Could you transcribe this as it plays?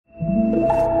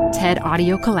TED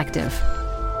Audio Collective.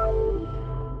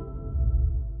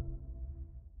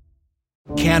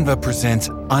 Canva presents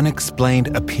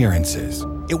Unexplained Appearances.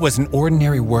 It was an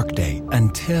ordinary workday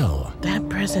until... That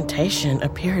presentation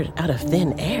appeared out of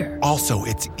thin air. Also,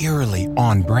 it's eerily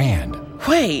on brand.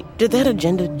 Wait, did that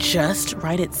agenda just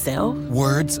write itself?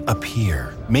 Words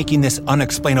appear, making this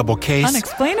unexplainable case...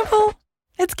 Unexplainable?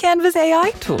 It's Canva's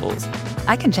AI tools.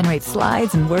 I can generate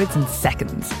slides and words in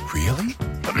seconds. Really?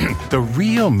 The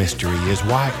real mystery is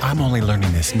why I'm only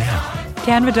learning this now.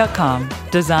 Canva.com,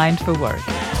 designed for work.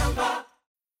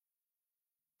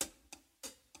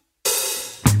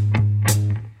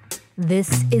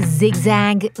 This is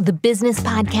Zigzag, the business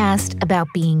podcast about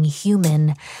being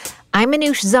human. I'm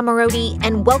Manoush Zomorodi,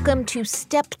 and welcome to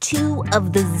Step 2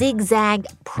 of the Zigzag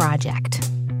Project.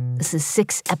 This is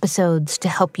 6 episodes to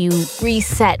help you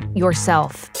reset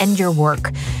yourself and your work,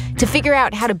 to figure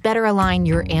out how to better align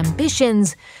your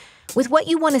ambitions with what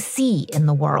you want to see in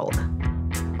the world.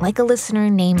 Like a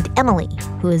listener named Emily,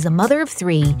 who is a mother of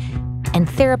 3 and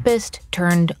therapist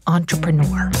turned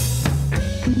entrepreneur.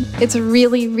 It's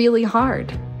really, really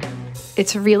hard.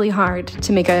 It's really hard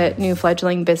to make a new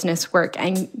fledgling business work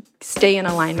and stay in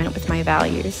alignment with my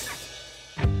values.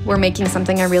 We're making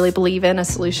something I really believe in, a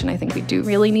solution I think we do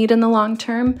really need in the long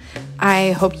term.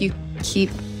 I hope you keep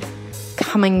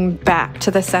coming back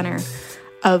to the center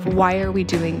of why are we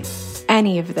doing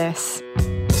any of this?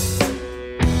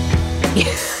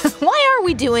 Why are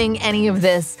we doing any of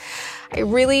this? I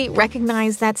really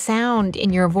recognize that sound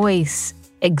in your voice.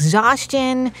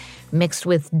 Exhaustion mixed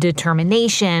with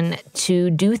determination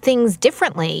to do things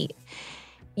differently.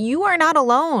 You are not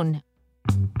alone.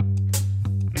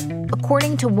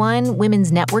 According to one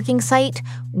women's networking site,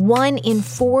 1 in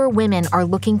 4 women are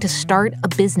looking to start a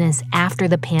business after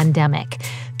the pandemic.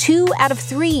 2 out of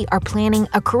 3 are planning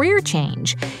a career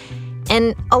change.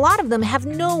 And a lot of them have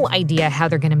no idea how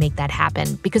they're going to make that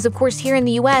happen because, of course, here in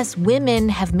the U.S., women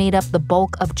have made up the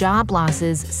bulk of job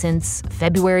losses since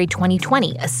February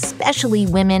 2020, especially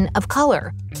women of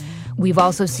color. We've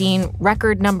also seen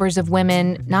record numbers of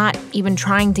women not even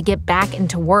trying to get back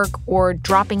into work or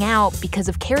dropping out because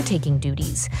of caretaking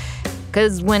duties.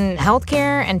 Because when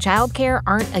healthcare and childcare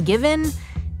aren't a given,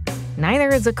 neither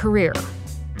is a career.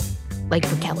 Like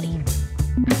for Kelly.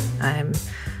 I'm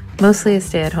mostly a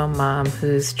stay-at-home mom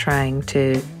who's trying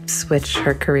to switch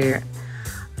her career.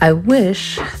 I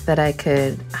wish that I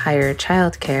could hire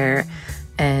childcare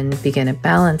and begin a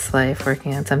balanced life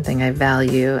working on something I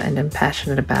value and am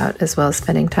passionate about, as well as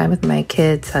spending time with my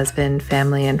kids, husband,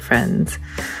 family, and friends.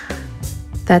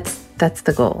 That's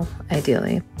the goal,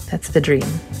 ideally. That's the dream.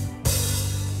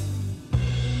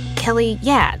 Kelly,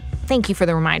 yeah, thank you for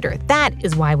the reminder. That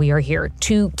is why we are here,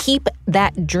 to keep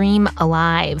that dream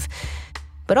alive.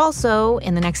 But also,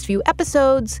 in the next few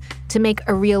episodes, to make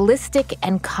a realistic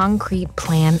and concrete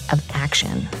plan of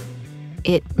action.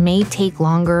 It may take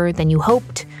longer than you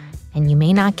hoped, and you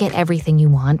may not get everything you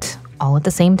want all at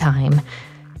the same time,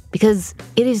 because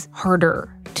it is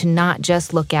harder to not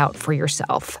just look out for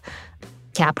yourself.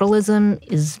 Capitalism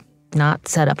is not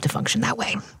set up to function that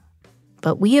way.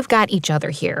 But we have got each other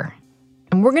here,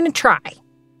 and we're going to try.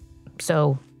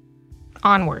 So,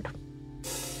 onward.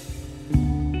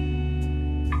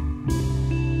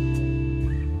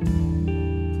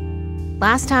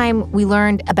 Last time, we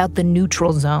learned about the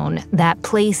neutral zone, that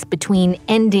place between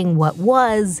ending what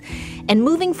was and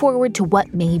moving forward to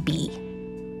what may be.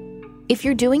 If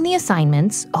you're doing the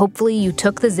assignments, hopefully you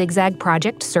took the Zigzag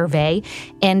Project survey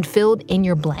and filled in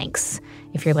your blanks.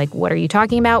 If you're like, what are you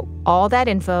talking about? All that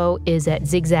info is at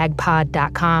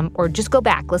zigzagpod.com, or just go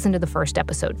back, listen to the first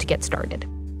episode to get started.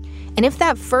 And if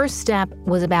that first step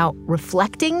was about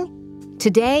reflecting,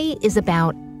 today is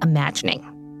about imagining.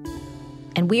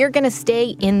 And we are going to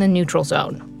stay in the neutral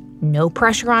zone. No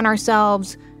pressure on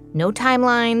ourselves, no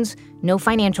timelines, no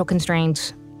financial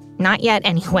constraints. Not yet,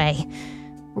 anyway.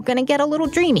 We're going to get a little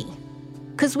dreamy.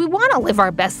 Because we want to live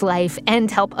our best life and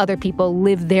help other people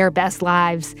live their best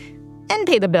lives and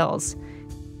pay the bills.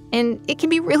 And it can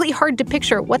be really hard to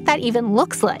picture what that even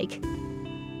looks like.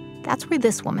 That's where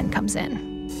this woman comes in.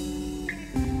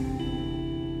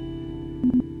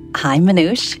 Hi,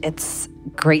 Manoush. It's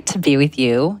great to be with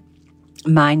you.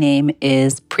 My name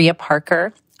is Priya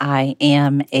Parker. I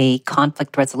am a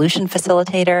conflict resolution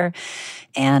facilitator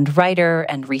and writer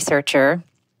and researcher.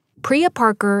 Priya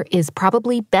Parker is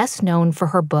probably best known for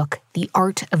her book, The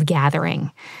Art of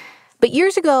Gathering. But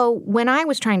years ago, when I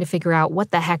was trying to figure out what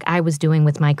the heck I was doing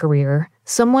with my career,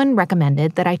 someone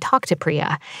recommended that I talk to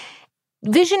Priya.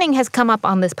 Visioning has come up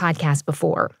on this podcast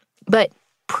before, but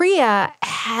Priya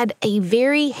had a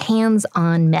very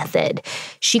hands-on method.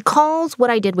 She calls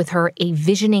what I did with her a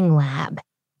visioning lab.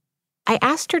 I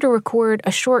asked her to record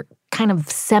a short kind of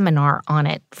seminar on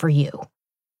it for you.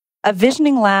 A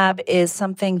visioning lab is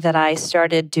something that I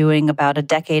started doing about a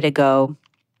decade ago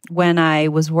when I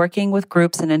was working with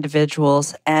groups and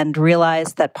individuals and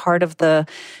realized that part of the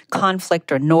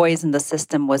conflict or noise in the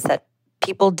system was that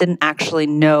people didn't actually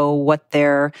know what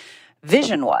their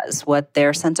vision was, what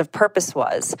their sense of purpose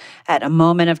was. At a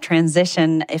moment of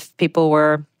transition, if people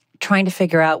were trying to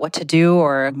figure out what to do,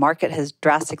 or a market has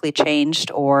drastically changed,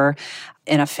 or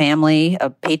in a family, a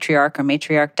patriarch or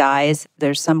matriarch dies,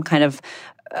 there's some kind of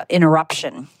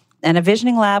interruption. And a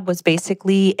visioning lab was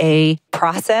basically a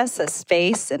process, a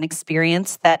space, an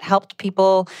experience that helped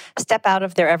people step out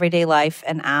of their everyday life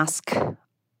and ask,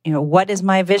 what is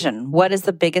my vision? What is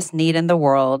the biggest need in the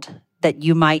world that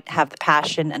you might have the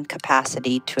passion and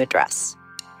capacity to address?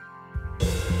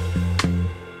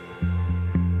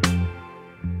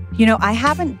 I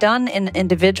haven't done an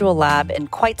individual lab in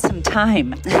quite some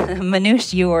time.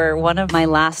 Manoush, you were one of my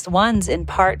last ones, in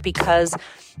part because,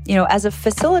 as a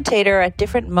facilitator at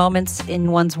different moments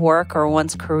in one's work or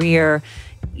one's career,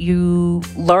 you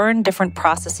learn different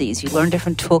processes, you learn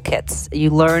different toolkits,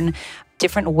 you learn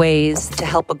different ways to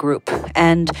help a group.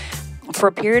 And for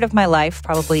a period of my life,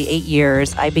 probably 8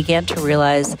 years, I began to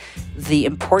realize the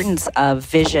importance of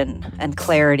vision and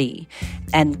clarity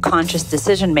and conscious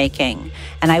decision-making.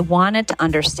 And I wanted to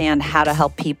understand how to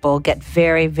help people get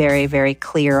very, very, very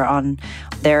clear on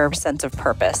their sense of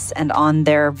purpose and on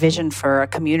their vision for a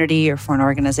community or for an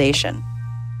organization.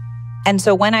 And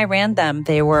so when I ran them,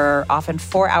 they were often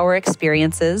 4-hour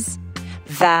experiences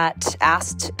that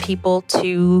asked people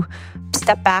to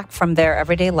step back from their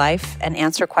everyday life and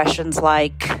answer questions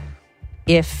like,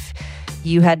 if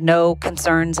you had no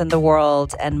concerns in the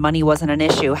world and money wasn't an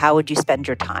issue, how would you spend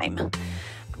your time?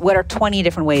 What are 20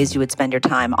 different ways you would spend your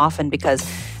time? Often because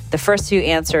the first few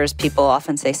answers, people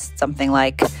often say something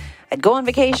like, I'd go on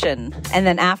vacation. And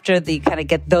then after the kind of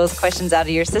get those questions out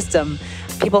of your system,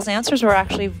 people's answers were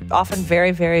actually often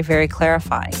very, very, very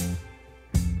clarifying.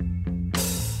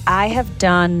 I have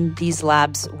done these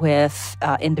labs with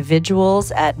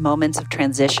individuals at moments of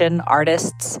transition,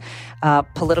 artists,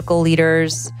 political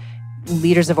leaders,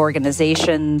 leaders of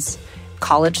organizations,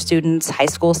 college students, high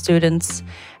school students,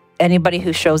 anybody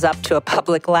who shows up to a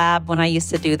public lab when I used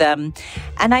to do them.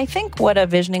 And I think what a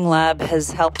visioning lab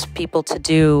has helped people to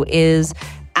do is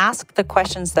ask the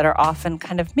questions that are often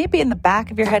kind of maybe in the back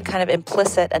of your head, kind of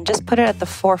implicit, and just put it at the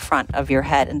forefront of your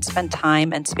head and spend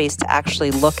time and space to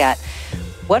actually look at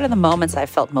what are the moments I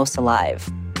felt most alive?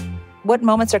 What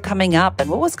moments are coming up and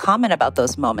what was common about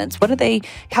those moments?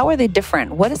 How are they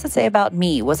different? What does it say about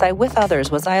me? Was I with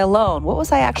others? Was I alone? What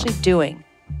was I actually doing?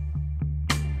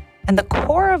 And the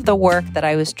core of the work that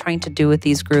I was trying to do with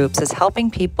these groups is helping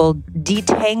people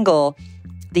detangle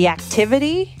the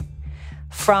activity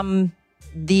from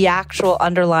the actual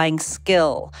underlying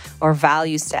skill or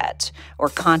value set or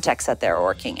context that they're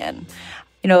working in.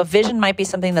 A vision might be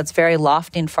something that's very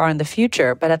lofty and far in the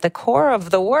future, but at the core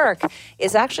of the work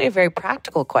is actually a very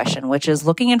practical question, which is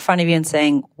looking in front of you and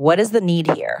saying, what is the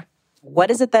need here?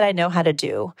 What is it that I know how to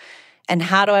do? And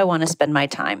how do I want to spend my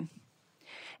time?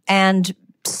 And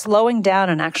slowing down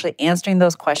and actually answering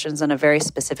those questions in a very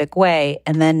specific way,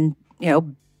 and then,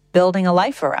 building a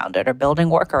life around it or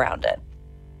building work around it.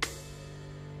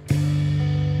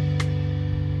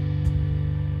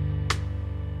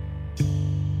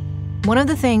 One of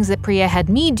the things that Priya had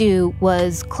me do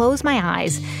was close my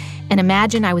eyes and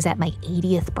imagine I was at my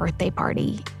 80th birthday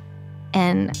party.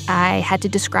 And I had to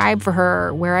describe for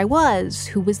her where I was,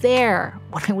 who was there,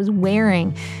 what I was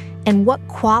wearing, and what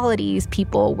qualities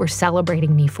people were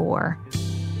celebrating me for.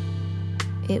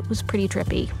 It was pretty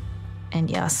trippy, and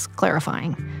yes,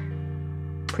 clarifying.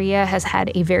 Priya has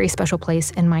had a very special place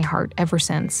in my heart ever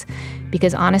since,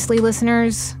 because honestly,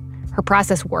 listeners, her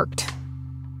process worked.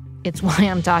 It's why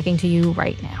I'm talking to you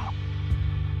right now.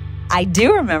 I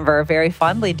do remember very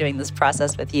fondly doing this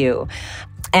process with you.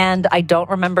 And I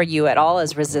don't remember you at all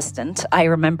as resistant. I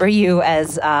remember you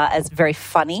as very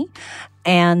funny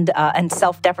and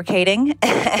self-deprecating.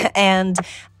 And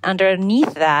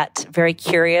underneath that, very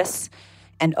curious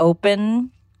and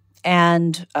open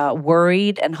and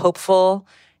worried and hopeful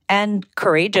and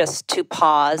courageous to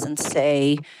pause and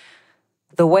say,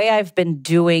 the way I've been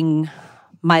doing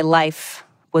my life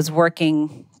was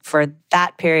working for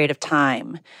that period of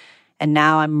time. And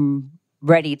now I'm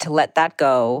ready to let that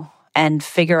go and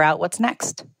figure out what's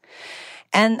next.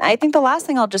 And I think the last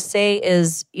thing I'll just say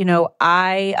is,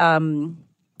 I,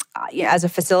 as a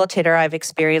facilitator, I've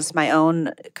experienced my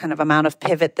own kind of amount of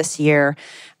pivot this year.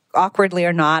 awkwardly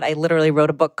or not, I literally wrote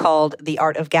a book called The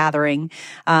Art of Gathering.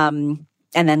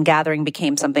 And then gathering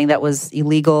became something that was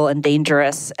illegal and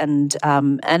dangerous and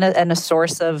a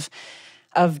source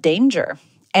of danger.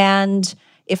 And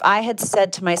if I had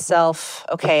said to myself,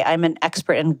 okay, I'm an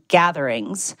expert in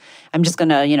gatherings, I'm just going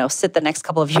to, sit the next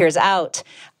couple of years out,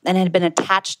 and had been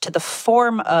attached to the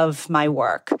form of my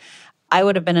work, I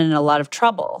would have been in a lot of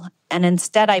trouble. And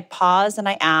instead I paused and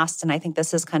I asked, and I think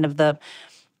this is kind of the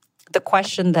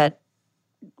question that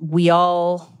we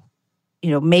all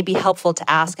may be helpful to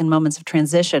ask in moments of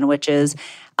transition, which is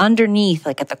underneath,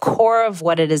 like at the core of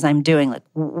what it is I'm doing, like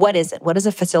what is it? What does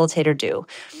a facilitator do?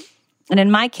 And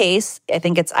in my case, I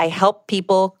think I help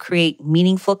people create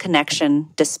meaningful connection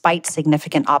despite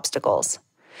significant obstacles.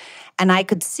 And I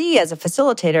could see as a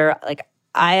facilitator, like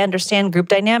I understand group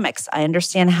dynamics. I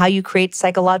understand how you create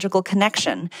psychological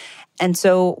connection. And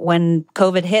so when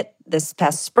COVID hit this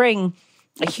past spring,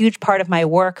 a huge part of my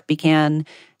work began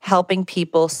helping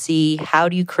people see how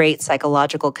do you create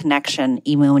psychological connection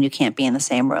even when you can't be in the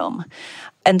same room.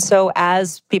 And so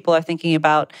as people are thinking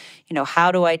about,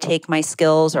 how do I take my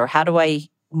skills or how do I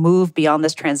move beyond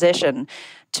this transition,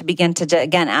 to begin to,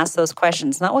 again, ask those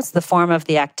questions, not what's the form of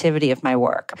the activity of my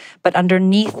work, but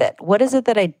underneath it, what is it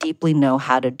that I deeply know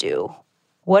how to do?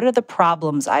 What are the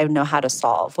problems I know how to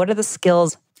solve? What are the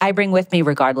skills I bring with me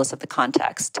regardless of the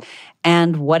context?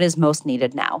 And what is most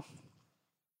needed now?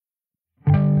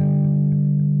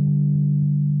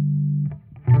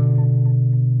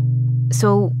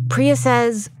 So Priya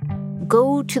says,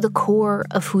 go to the core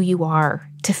of who you are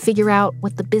to figure out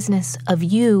what the business of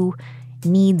you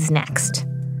needs next.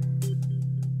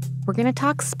 We're going to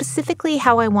talk specifically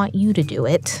how I want you to do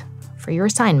it for your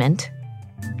assignment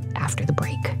after the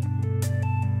break.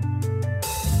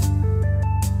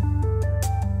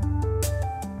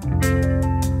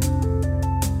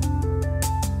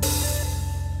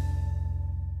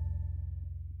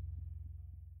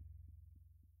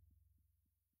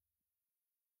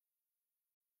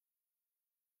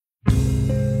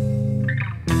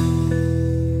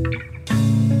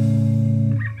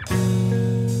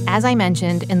 As I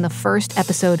mentioned in the first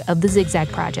episode of the Zigzag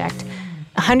Project,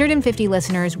 150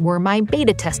 listeners were my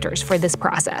beta testers for this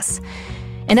process.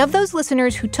 And of those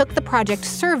listeners who took the project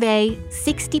survey,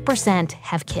 60%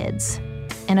 have kids.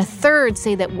 And a third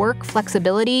say that work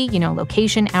flexibility,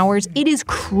 location, hours, it is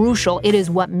crucial. It is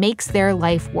what makes their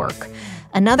life work.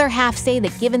 Another half say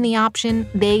that given the option,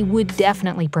 they would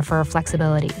definitely prefer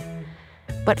flexibility.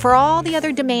 But for all the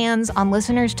other demands on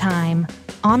listeners' time,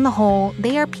 on the whole,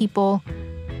 they are people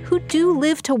who do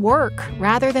live to work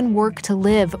rather than work to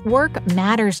live. Work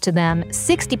matters to them.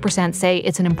 60% say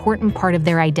it's an important part of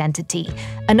their identity.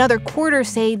 Another quarter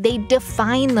say they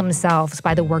define themselves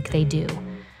by the work they do.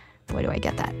 Boy, do I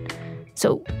get that.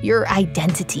 So your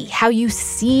identity, how you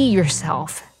see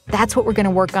yourself, that's what we're going to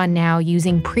work on now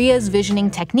using Priya's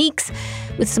visioning techniques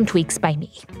with some tweaks by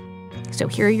me. So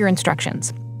here are your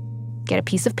instructions. Get a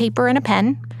piece of paper and a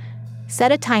pen,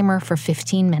 set a timer for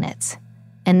 15 minutes,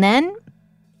 and then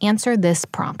answer this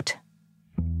prompt.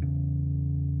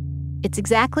 It's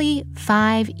exactly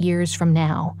 5 years from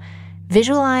now.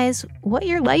 Visualize what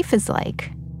your life is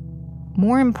like.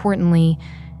 More importantly,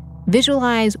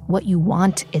 visualize what you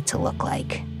want it to look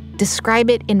like.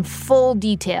 Describe it in full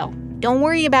detail. Don't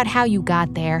worry about how you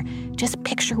got there. Just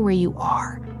picture where you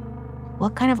are.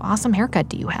 What kind of awesome haircut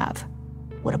do you have?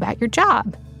 What about your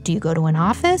job? Do you go to an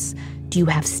office? Do you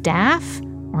have staff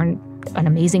or an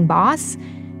amazing boss?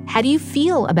 How do you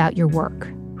feel about your work?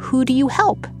 Who do you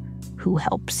help? Who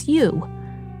helps you?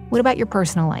 What about your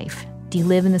personal life? Do you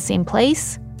live in the same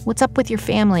place? What's up with your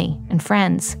family and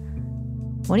friends?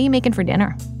 What are you making for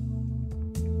dinner?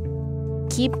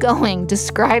 Keep going,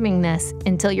 describing this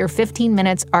until your 15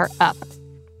 minutes are up.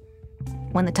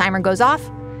 When the timer goes off,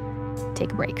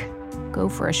 take a break. Go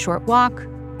for a short walk.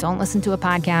 Don't listen to a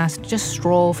podcast. Just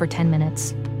stroll for 10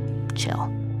 minutes. Chill.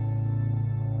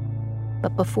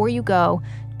 But before you go,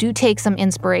 do take some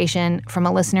inspiration from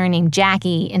a listener named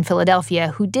Jackie in Philadelphia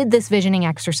who did this visioning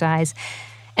exercise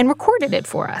and recorded it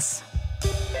for us.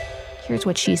 Here's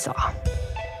what she saw.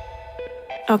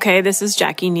 Okay, this is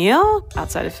Jackie Neal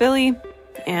outside of Philly,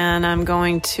 and I'm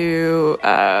going to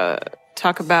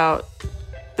talk about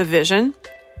the vision.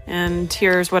 And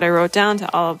here's what I wrote down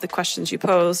to all of the questions you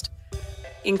posed.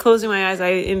 In closing my eyes,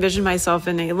 I envision myself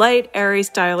in a light, airy,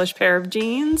 stylish pair of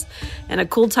jeans and a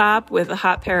cool top with a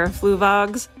hot pair of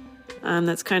Fluvogs.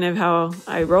 That's kind of how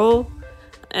I roll.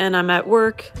 And I'm at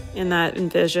work in that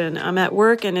envision. I'm at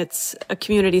work and it's a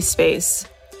community space.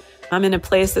 I'm in a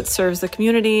place that serves the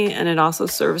community and it also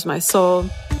serves my soul.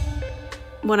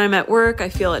 When I'm at work, I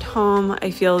feel at home.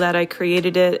 I feel that I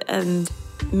created it and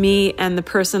Me and the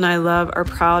person I love are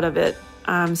proud of it.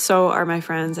 So are my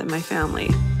friends and my family.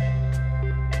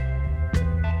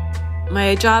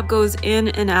 My job goes in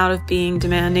and out of being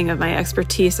demanding of my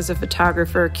expertise as a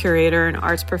photographer, curator, and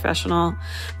arts professional,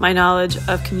 my knowledge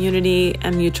of community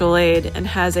and mutual aid, and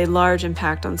has a large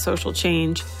impact on social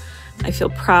change. I feel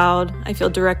proud. I feel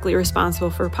directly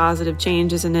responsible for positive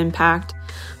changes and impact.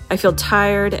 I feel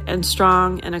tired and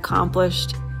strong and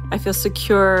accomplished. I feel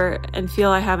secure and feel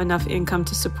I have enough income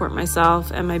to support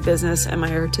myself and my business and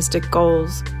my artistic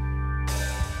goals.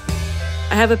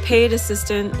 I have a paid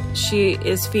assistant. She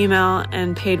is female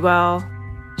and paid well.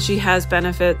 She has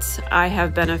benefits. I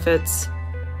have benefits.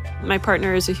 My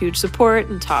partner is a huge support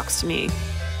and talks to me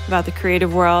about the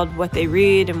creative world, what they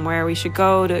read, and where we should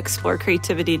go to explore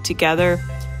creativity together.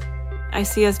 I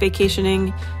see us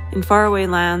vacationing in faraway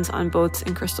lands on boats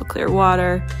in crystal clear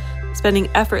water, spending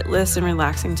effortless and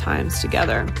relaxing times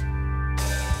together.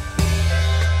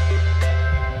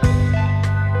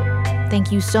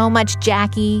 Thank you so much,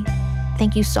 Jackie.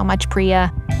 Thank you so much,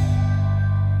 Priya.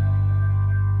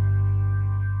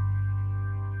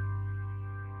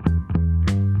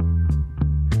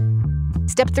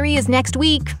 Step 3 is next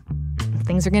week.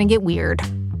 Things are going to get weird.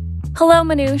 Hello,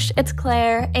 Manoush. It's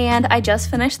Claire, and I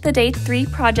just finished the Day 3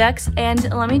 projects,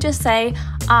 and let me just say,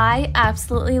 I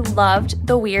absolutely loved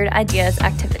the Weird Ideas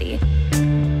activity.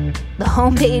 The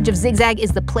homepage of Zigzag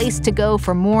is the place to go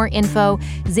for more info,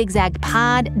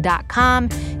 zigzagpod.com.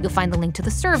 You'll find the link to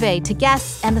the survey, to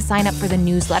guests, and the sign up for the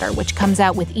newsletter, which comes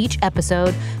out with each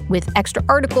episode with extra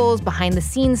articles,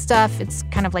 behind-the-scenes stuff. It's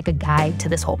kind of like a guide to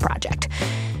this whole project.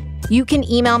 You can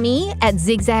email me at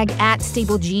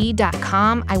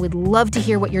zigzag@stableg.com. I would love to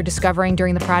hear what you're discovering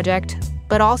during the project.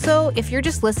 But also, if you're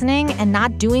just listening and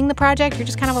not doing the project, you're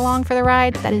just kind of along for the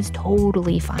ride, that is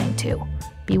totally fine too.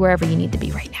 Be wherever you need to be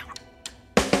right now.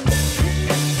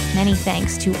 Many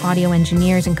thanks to audio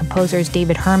engineers and composers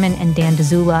David Herman and Dan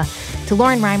DeZula, to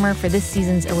Lauren Reimer for this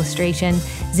season's illustration.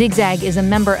 Zigzag is a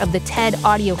member of the TED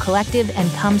Audio Collective and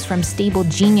comes from Stable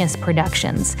Genius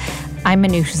Productions. I'm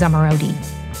Manoush Zomorodi.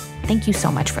 Thank you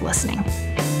so much for listening.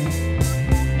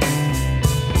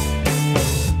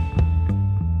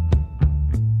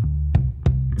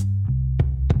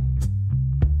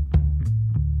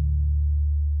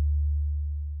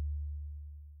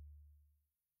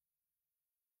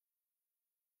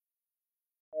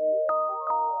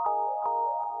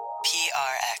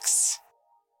 PRX.